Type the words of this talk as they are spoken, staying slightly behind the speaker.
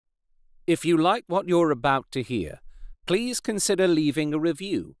If you like what you're about to hear, please consider leaving a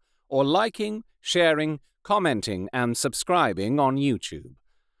review or liking, sharing, commenting and subscribing on YouTube.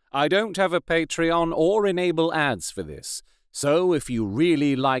 I don't have a Patreon or enable ads for this, so if you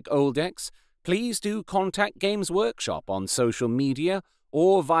really like Oldex, please do contact Games Workshop on social media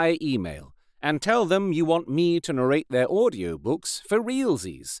or via email and tell them you want me to narrate their audiobooks for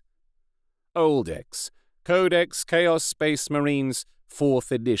realsies. Oldex, Codex Chaos Space Marines,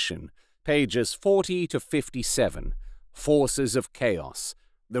 4th edition, pages 40 to 57, Forces of Chaos,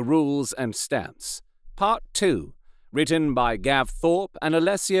 The Rules and Stats, Part 2, written by Gav Thorpe and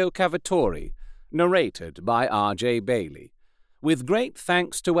Alessio Cavatore, narrated by R.J. Bailey, with great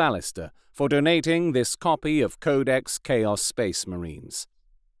thanks to Alistair for donating this copy of Codex Chaos Space Marines.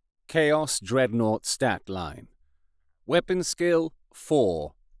 Chaos Dreadnought Stat Line. Weapon Skill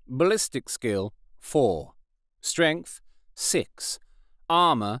 4, Ballistic Skill 4, Strength 6,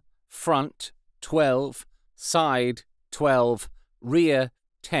 Armor Front 12, Side 12, Rear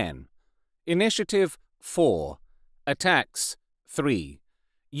 10, Initiative 4, Attacks 3,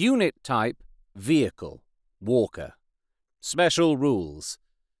 Unit Type Vehicle, Walker. Special Rules.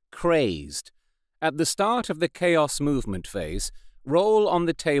 Crazed. At the start of the Chaos Movement phase, roll on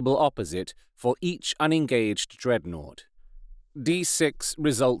the table opposite for each unengaged dreadnought. D6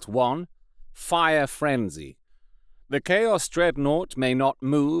 Result 1, Fire Frenzy. The Chaos Dreadnought may not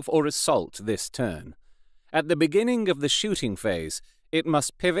move or assault this turn. At the beginning of the shooting phase, it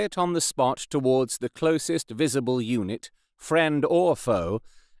must pivot on the spot towards the closest visible unit, friend or foe,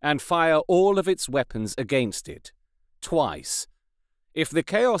 and fire all of its weapons against it, twice. If the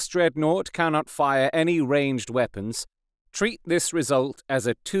Chaos Dreadnought cannot fire any ranged weapons, treat this result as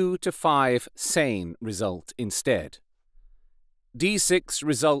a 2 to 5 sane result instead. D6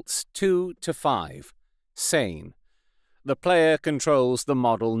 results 2 to 5, sane. The player controls the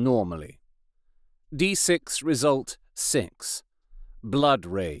model normally. D6 result 6, Blood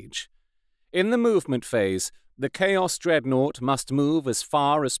Rage. In the movement phase, the Chaos Dreadnought must move as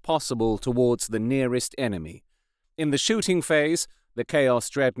far as possible towards the nearest enemy. In the shooting phase, the Chaos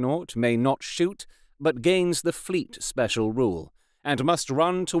Dreadnought may not shoot, but gains the Fleet special rule, and must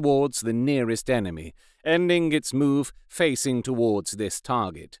run towards the nearest enemy, ending its move facing towards this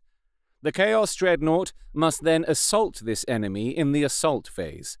target. The Chaos Dreadnought must then assault this enemy in the assault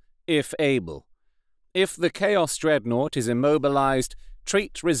phase, if able. If the Chaos Dreadnought is immobilized,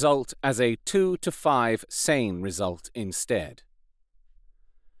 treat result as a 2 to 5 sane result instead.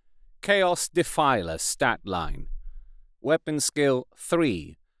 Chaos Defiler Stat Line. Weapon Skill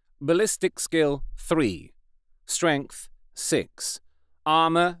 3, Ballistic Skill 3, Strength 6,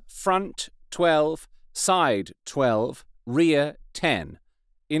 Armor Front 12, Side 12, Rear 10,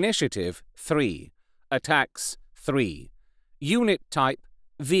 Initiative 3, Attacks 3, Unit Type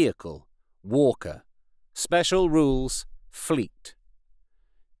Vehicle, Walker, Special Rules Fleet.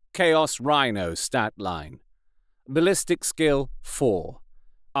 Chaos Rhino Stat Line. Ballistic Skill 4,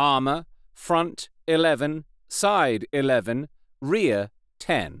 Armor Front 11, Side 11, Rear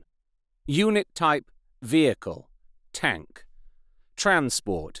 10. Unit Type Vehicle, Tank.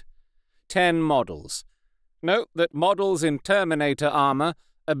 Transport, 10 models. Note that models in Terminator armor,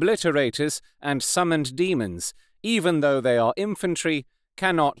 obliterators, and summoned demons, even though they are infantry,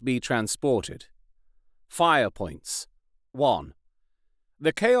 cannot be transported. Fire points. 1.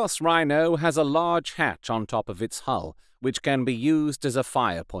 The Chaos Rhino has a large hatch on top of its hull, which can be used as a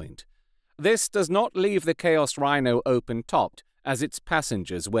fire point. This does not leave the Chaos Rhino open-topped, as its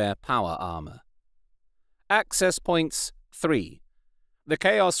passengers wear power armor. Access points 3. The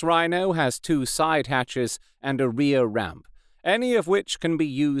Chaos Rhino has 2 side hatches and a rear ramp, any of which can be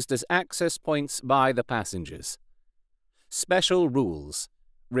used as access points by the passengers. Special Rules.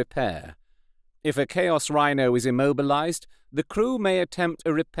 Repair. If a Chaos Rhino is immobilized, the crew may attempt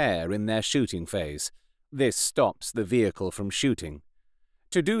a repair in their shooting phase. This stops the vehicle from shooting.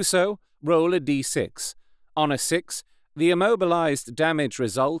 To do so, roll a d6. On a 6, the immobilized damage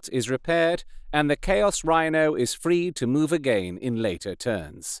result is repaired and the Chaos Rhino is free to move again in later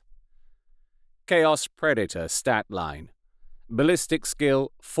turns. Chaos Predator Stat Line. Ballistic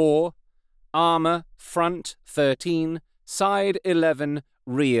Skill 4, Armor Front 13, Side 11,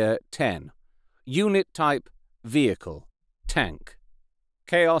 Rear 10. Unit Type Vehicle, Tank.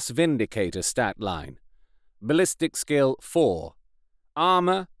 Chaos Vindicator Stat Line. Ballistic Skill 4,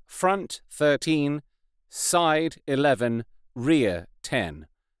 Armor Front 13, Side 11, Rear 10.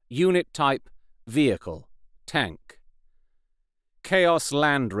 Unit Type Vehicle, Tank. Chaos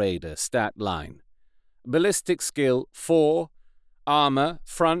Land Raider Stat Line. Ballistic Skill 4, Armor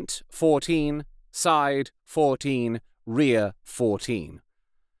Front 14, Side 14, Rear 14.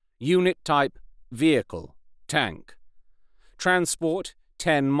 Unit type, vehicle, tank. Transport,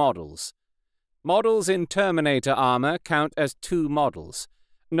 10 models. Models in Terminator armor count as 2 models.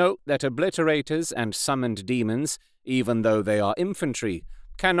 Note that obliterators and summoned demons, even though they are infantry,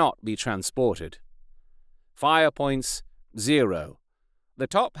 cannot be transported. Fire points, 0. The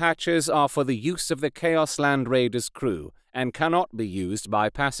top hatches are for the use of the Chaos Land Raiders crew and cannot be used by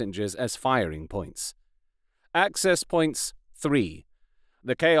passengers as firing points. Access points, 3.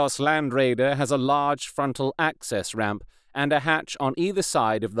 The Chaos Land Raider has a large frontal access ramp and a hatch on either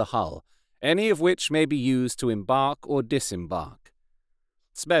side of the hull, any of which may be used to embark or disembark.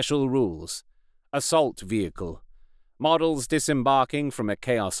 Special rules. Assault vehicle. Models disembarking from a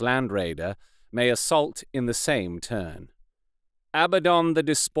Chaos Land Raider may assault in the same turn. Abaddon the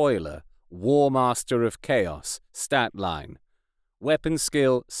Despoiler, War Master of Chaos, stat line. Weapon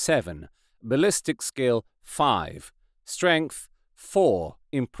skill 7, ballistic skill 5, strength 4,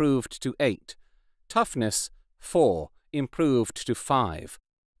 improved to 8, toughness 4, improved to 5,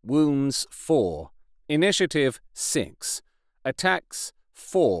 wounds 4, initiative 6, attacks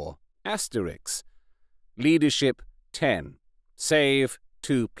 4, asterisks, leadership 10, save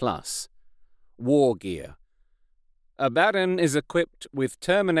 2+. War gear. Abaddon is equipped with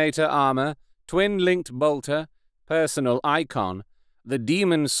Terminator armor, twin-linked bolter, personal icon, the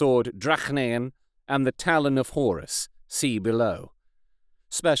demon sword Drachnean, and the Talon of Horus, see below.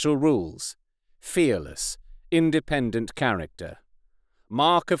 Special rules. Fearless, independent character.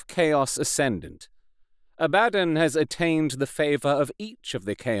 Mark of Chaos Ascendant. Abaddon has attained the favor of each of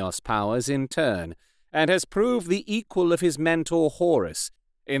the Chaos powers in turn, and has proved the equal of his mentor Horus,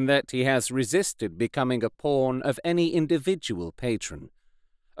 in that he has resisted becoming a pawn of any individual patron.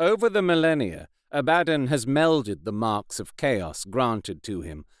 Over the millennia, Abaddon has melded the marks of chaos granted to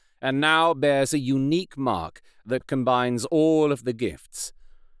him, and now bears a unique mark that combines all of the gifts.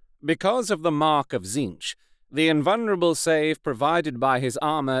 Because of the mark of Tzeentch, the invulnerable save provided by his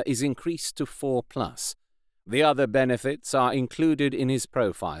armor is increased to 4+. The other benefits are included in his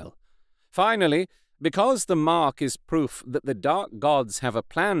profile. Finally, because the mark is proof that the dark gods have a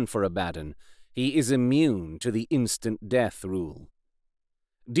plan for Abaddon, he is immune to the instant death rule.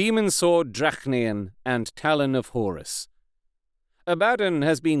 Demon Sword Drachnean and Talon of Horus. Abaddon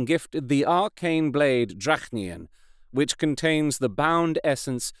has been gifted the arcane blade Drachnean, which contains the bound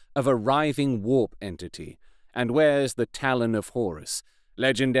essence of a writhing warp entity, and wears the Talon of Horus,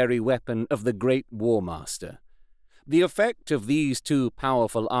 legendary weapon of the Great War Master. The effect of these two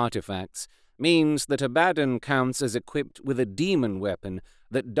powerful artifacts means that Abaddon counts as equipped with a demon weapon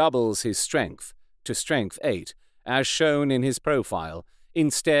that doubles his strength to strength 8, as shown in his profile,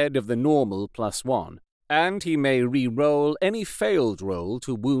 instead of the normal +1, and he may re-roll any failed roll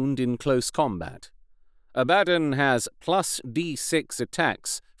to wound in close combat. Abaddon has +D6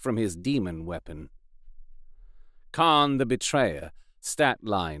 attacks from his demon weapon. Khan the Betrayer, stat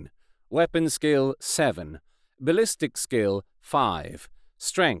line, weapon skill 7, ballistic skill 5,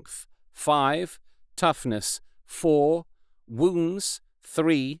 strength 5, toughness 4, wounds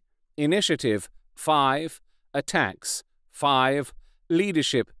 3, initiative 5, attacks 5,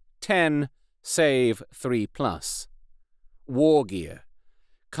 leadership 10, save 3+. War gear.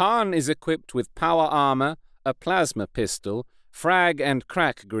 Khan is equipped with power armor, a plasma pistol, frag and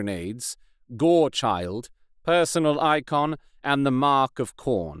crack grenades, Gore Child, personal icon, and the Mark of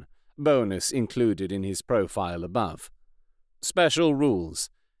Khorne, bonus included in his profile above. Special rules.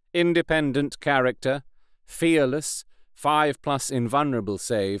 Independent character, fearless, 5+ invulnerable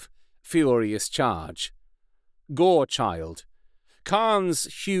save, furious charge. Gore Child.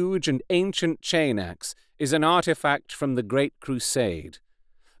 Khan's huge and ancient chain axe is an artifact from the Great Crusade.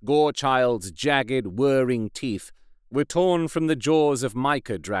 Gore Child's jagged, whirring teeth were torn from the jaws of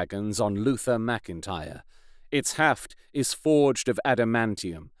mica dragons on Luther McIntyre. Its haft is forged of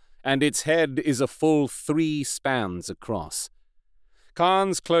adamantium, and its head is a full 3 spans across.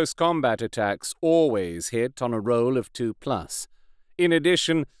 Khan's close combat attacks always hit on a roll of 2+. In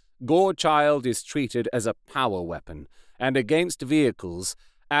addition, Gore Child is treated as a power weapon, and against vehicles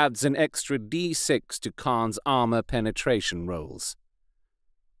adds an extra D6 to Khan's armor penetration rolls.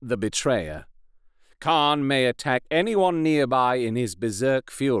 The Betrayer. Khan may attack anyone nearby in his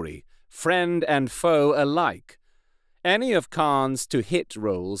berserk fury, friend and foe alike. Any of Khan's to-hit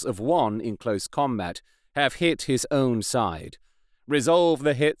rolls of 1 in close combat have hit his own side. Resolve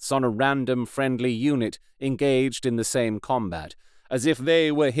the hits on a random friendly unit engaged in the same combat, as if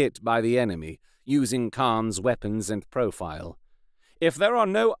they were hit by the enemy, using Khan's weapons and profile. If there are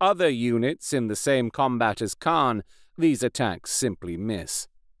no other units in the same combat as Khan, these attacks simply miss.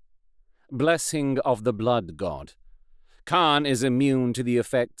 Blessing of the Blood God. Khan is immune to the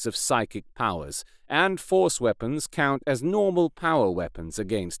effects of psychic powers, and force weapons count as normal power weapons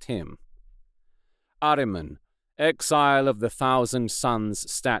against him. Ahriman, Exile of the Thousand Suns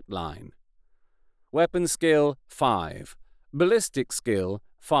stat line. Weapon skill 5, ballistic skill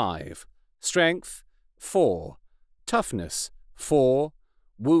 5, strength 4, toughness 4,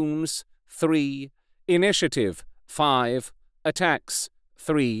 wounds 3, initiative 5, attacks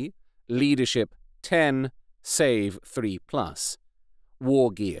 3, leadership 10, save 3+.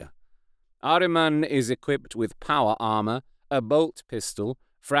 War gear. Ahriman is equipped with power armor, a bolt pistol,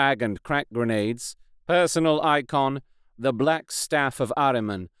 frag and crack grenades, personal icon, the black staff of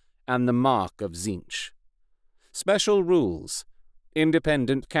Ahriman, and the mark of Tzeentch. Special rules.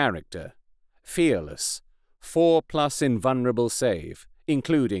 Independent character. Fearless. 4+ invulnerable save,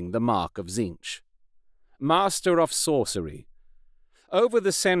 including the mark of Tzeentch. Master of sorcery. Over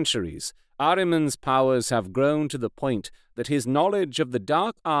the centuries, Ahriman's powers have grown to the point that his knowledge of the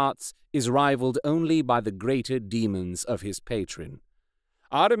dark arts is rivaled only by the greater demons of his patron.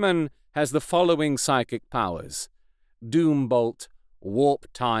 Ahriman has the following psychic powers: Doombolt, Warp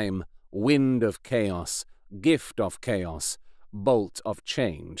Time, Wind of Chaos, Gift of Chaos, Bolt of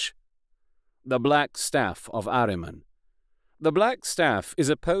Change. The Black Staff of Ahriman. The Black Staff is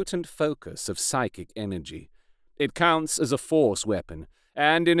a potent focus of psychic energy. It counts as a force weapon,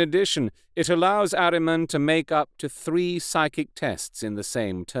 and in addition, it allows Ahriman to make up to 3 psychic tests in the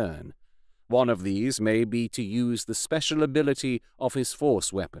same turn. One of these may be to use the special ability of his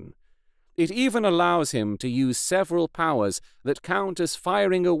force weapon. It even allows him to use several powers that count as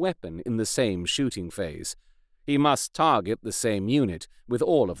firing a weapon in the same shooting phase. He must target the same unit with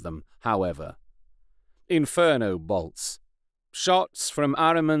all of them, however. Inferno bolts. Shots from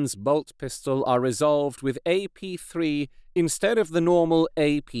Ahriman's bolt pistol are resolved with AP3 instead of the normal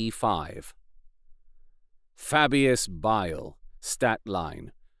AP5. Fabius Bile, stat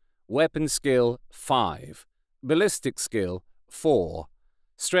line. Weapon skill 5, ballistic skill 4,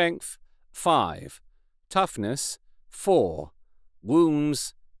 strength 5, toughness 4,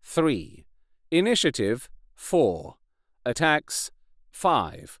 wounds 3, initiative 4, attacks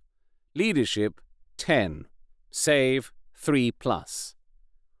 5, leadership 10, save 3+.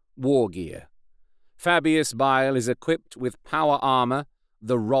 War gear. Fabius Bile is equipped with power armor,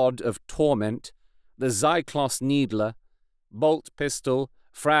 the Rod of Torment, the Zyklos Needler, bolt pistol,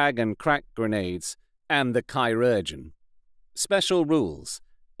 frag and crack grenades, and the Chirurgeon. Special rules.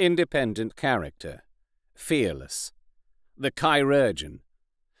 Independent character. Fearless. The Chirurgeon.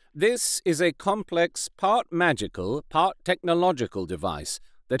 This is a complex, part magical, part technological device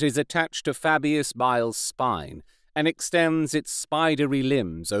that is attached to Fabius Bile's spine and extends its spidery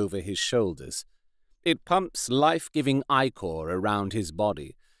limbs over his shoulders. It pumps life-giving ichor around his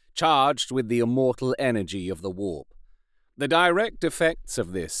body, charged with the immortal energy of the warp. The direct effects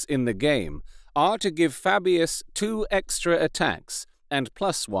of this in the game are to give Fabius 2 extra attacks and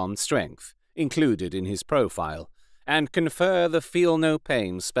 +1 strength, included in his profile, and confer the Feel No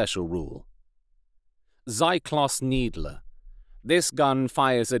Pain special rule. Zyklos Needler. This gun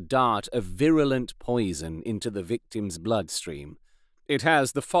fires a dart of virulent poison into the victim's bloodstream. It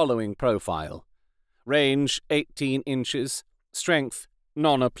has the following profile: range 18 inches, strength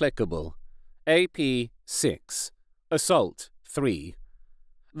non-applicable, AP 6, assault 3.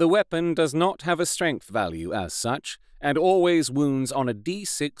 The weapon does not have a strength value as such, and always wounds on a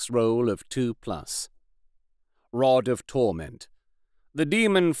D6 roll of 2+. Rod of Torment. The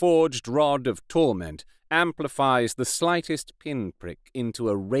demon-forged Rod of Torment amplifies the slightest pinprick into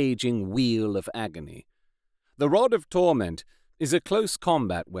a raging wheel of agony. The Rod of Torment is a close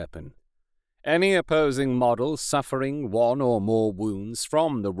combat weapon. Any opposing model suffering 1 or more wounds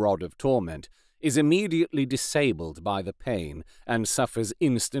from the Rod of Torment is immediately disabled by the pain and suffers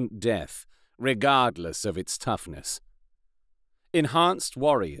instant death, regardless of its toughness. Enhanced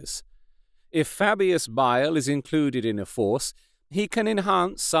Warriors. If Fabius Bile is included in a force, he can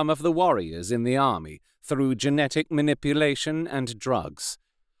enhance some of the warriors in the army through genetic manipulation and drugs.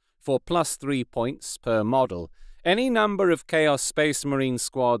 For +3 points per model, any number of Chaos Space Marine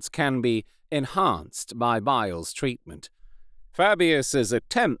squads can be enhanced by Bile's treatment. Fabius's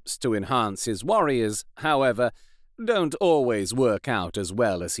attempts to enhance his warriors, however, don't always work out as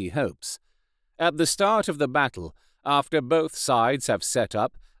well as he hopes. At the start of the battle, after both sides have set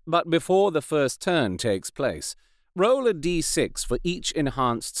up, but before the first turn takes place, roll a d6 for each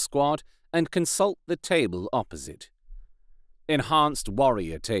enhanced squad and consult the table opposite. Enhanced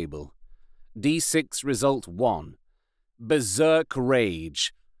Warrior Table. D6 result 1. Berserk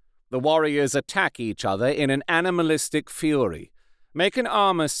Rage. The warriors attack each other in an animalistic fury. Make an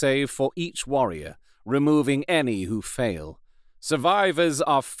armor save for each warrior. removing any who fail. Survivors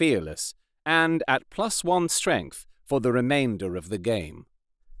are fearless and at +1 strength for the remainder of the game.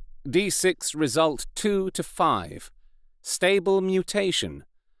 D6 result 2 to 5. Stable mutation.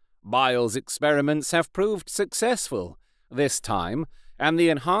 Bile's experiments have proved successful this time, and the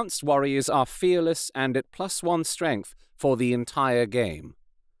enhanced warriors are fearless and at +1 strength for the entire game.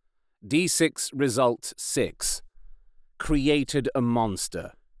 D6 result 6. Created a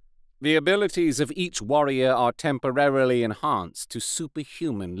monster. The abilities of each warrior are temporarily enhanced to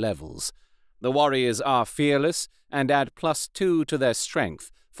superhuman levels. The warriors are fearless and add +2 to their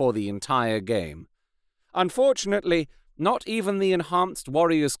strength for the entire game. Unfortunately, not even the enhanced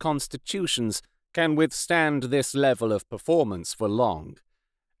warriors' constitutions can withstand this level of performance for long.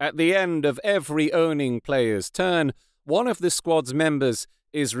 At the end of every owning player's turn, one of the squad's members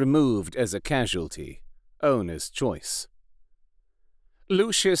is removed as a casualty. Owner's choice.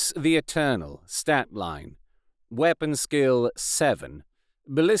 Lucius the Eternal, stat line. Weapon skill 7,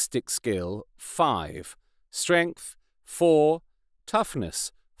 ballistic skill 5, strength 4,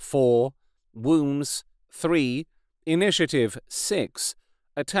 toughness 4, wounds 3, initiative 6,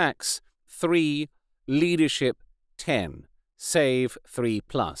 attacks 3, leadership 10, save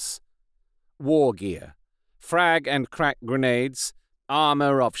 3+. War gear. Frag and crack grenades,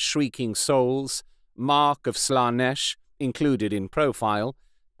 armor of shrieking souls, mark of Slanesh, included in profile,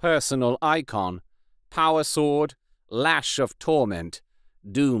 personal icon, power sword, lash of torment,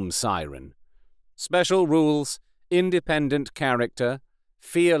 doom siren. Special rules, independent character,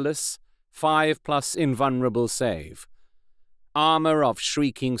 fearless, 5+ invulnerable save. Armor of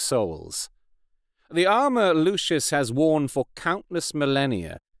shrieking souls. The armor Lucius has worn for countless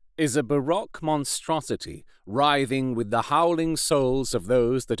millennia is a baroque monstrosity writhing with the howling souls of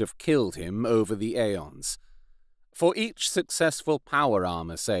those that have killed him over the aeons. For each successful power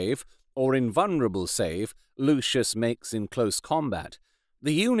armor save, or invulnerable save, Lucius makes in close combat,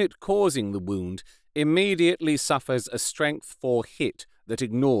 the unit causing the wound immediately suffers a strength 4 hit that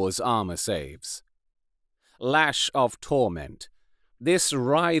ignores armor saves. Lash of Torment. This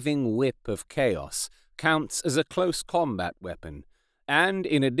writhing whip of chaos counts as a close combat weapon, and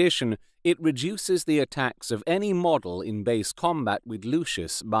in addition, it reduces the attacks of any model in base combat with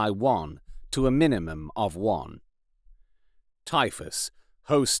Lucius by 1 to a minimum of 1. Typhus,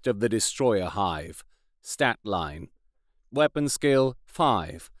 host of the Destroyer Hive, stat line. Weapon skill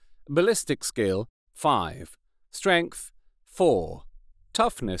 5, ballistic skill 5, strength 4,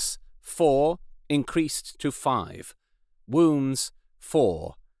 toughness 4, increased to 5, wounds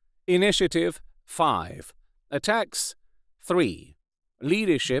 4, initiative 5, attacks 3,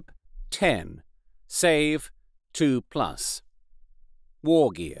 leadership 10, save 2+.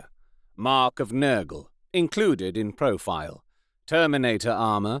 War gear. Mark of Nurgle, included in profile. Terminator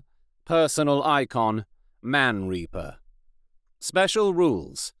armor, personal icon, Man Reaper. Special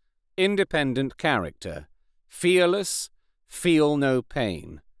rules. Independent character. Fearless, feel no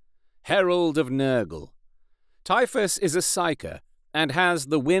pain. Herald of Nurgle. Typhus is a psyker and has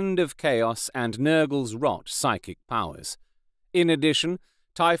the Wind of Chaos and Nurgle's Rot psychic powers. In addition,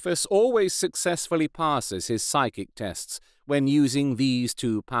 Typhus always successfully passes his psychic tests when using these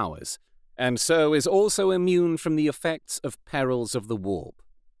 2 powers, and so is also immune from the effects of perils of the warp.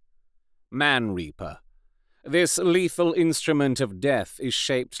 Man Reaper. This lethal instrument of death is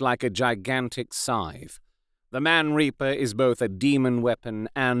shaped like a gigantic scythe. The Man Reaper is both a demon weapon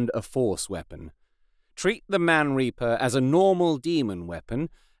and a force weapon. Treat the Man Reaper as a normal demon weapon,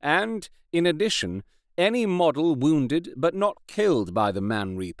 and, in addition, any model wounded but not killed by the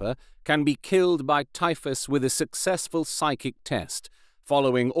Man Reaper can be killed by Typhus with a successful psychic test,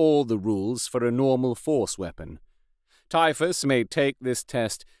 following all the rules for a normal force weapon. Typhus may take this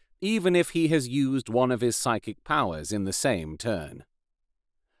test even if he has used one of his psychic powers in the same turn.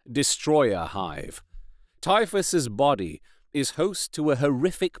 Destroyer Hive. Typhus's body is host to a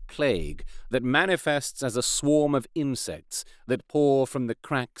horrific plague that manifests as a swarm of insects that pour from the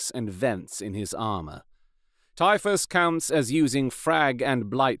cracks and vents in his armor. Typhus counts as using frag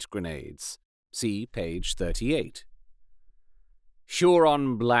and blight grenades. See page 38.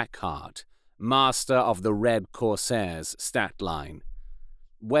 Huron Blackheart, master of the Red Corsairs, stat line.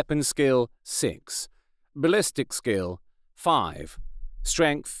 Weapon skill 6, ballistic skill 5,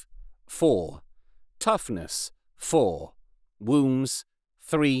 strength 4, toughness 4, wounds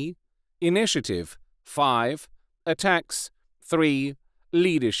 3, initiative 5, attacks 3,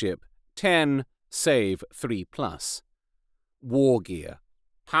 leadership 10, save 3+. War gear,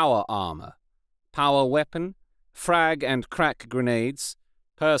 power armor, power weapon, frag and crack grenades,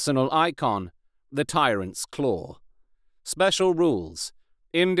 personal icon, the Tyrant's Claw. Special rules.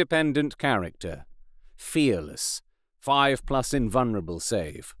 Independent character. fearless, 5+ invulnerable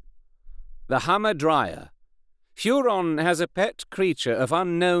save. The Hamadrya. Huron has a pet creature of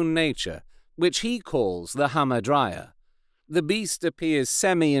unknown nature, which he calls the Hamadrya. The beast appears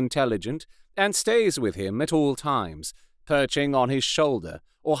semi-intelligent and stays with him at all times, perching on his shoulder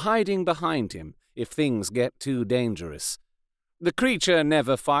or hiding behind him if things get too dangerous. The creature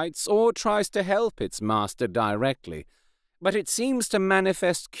never fights or tries to help its master directly, but it seems to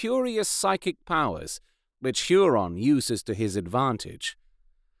manifest curious psychic powers, which Huron uses to his advantage.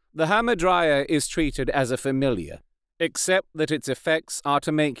 The Hamadrya is treated as a familiar, except that its effects are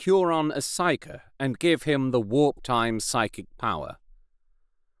to make Huron a psyker and give him the warp-time psychic power.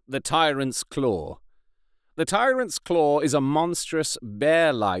 The Tyrant's Claw. The Tyrant's Claw is a monstrous,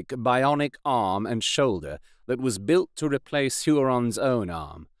 bear-like bionic arm and shoulder that was built to replace Huron's own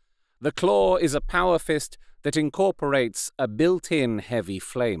arm. The claw is a power fist that incorporates a built-in heavy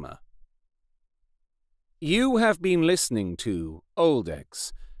flamer. You have been listening to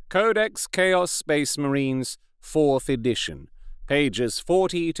Oldex, Codex Chaos Space Marines, 4th edition, pages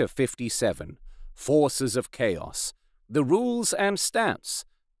 40 to 57, Forces of Chaos, The Rules and Stats,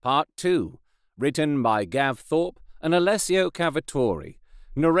 Part 2, written by Gav Thorpe and Alessio Cavatore,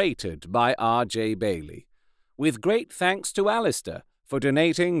 narrated by R.J. Bailey, with great thanks to Alistair for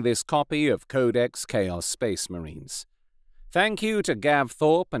donating this copy of Codex Chaos Space Marines. Thank you to Gav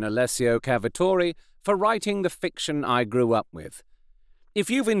Thorpe and Alessio Cavatore for writing the fiction I grew up with. If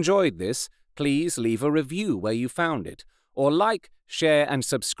you've enjoyed this, please leave a review where you found it, or like, share and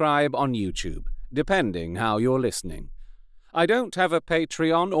subscribe on YouTube, depending how you're listening. I don't have a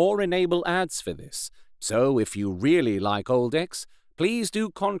Patreon or enable ads for this, so if you really like Oldex, please do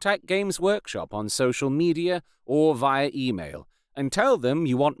contact Games Workshop on social media or via email, and tell them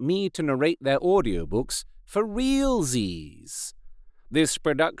you want me to narrate their audiobooks for realsies. This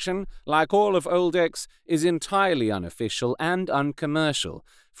production, like all of Oldex, is entirely unofficial and uncommercial,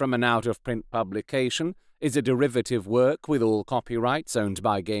 from an out-of-print publication, is a derivative work with all copyrights owned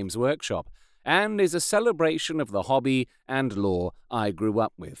by Games Workshop, and is a celebration of the hobby and lore I grew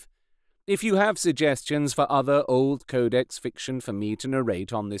up with. If you have suggestions for other old Codex fiction for me to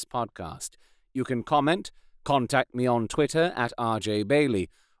narrate on this podcast, you can comment, contact me on Twitter at rjbailey,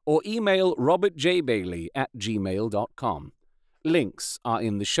 or email robertjbailey@gmail.com. Links are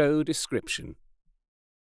in the show description.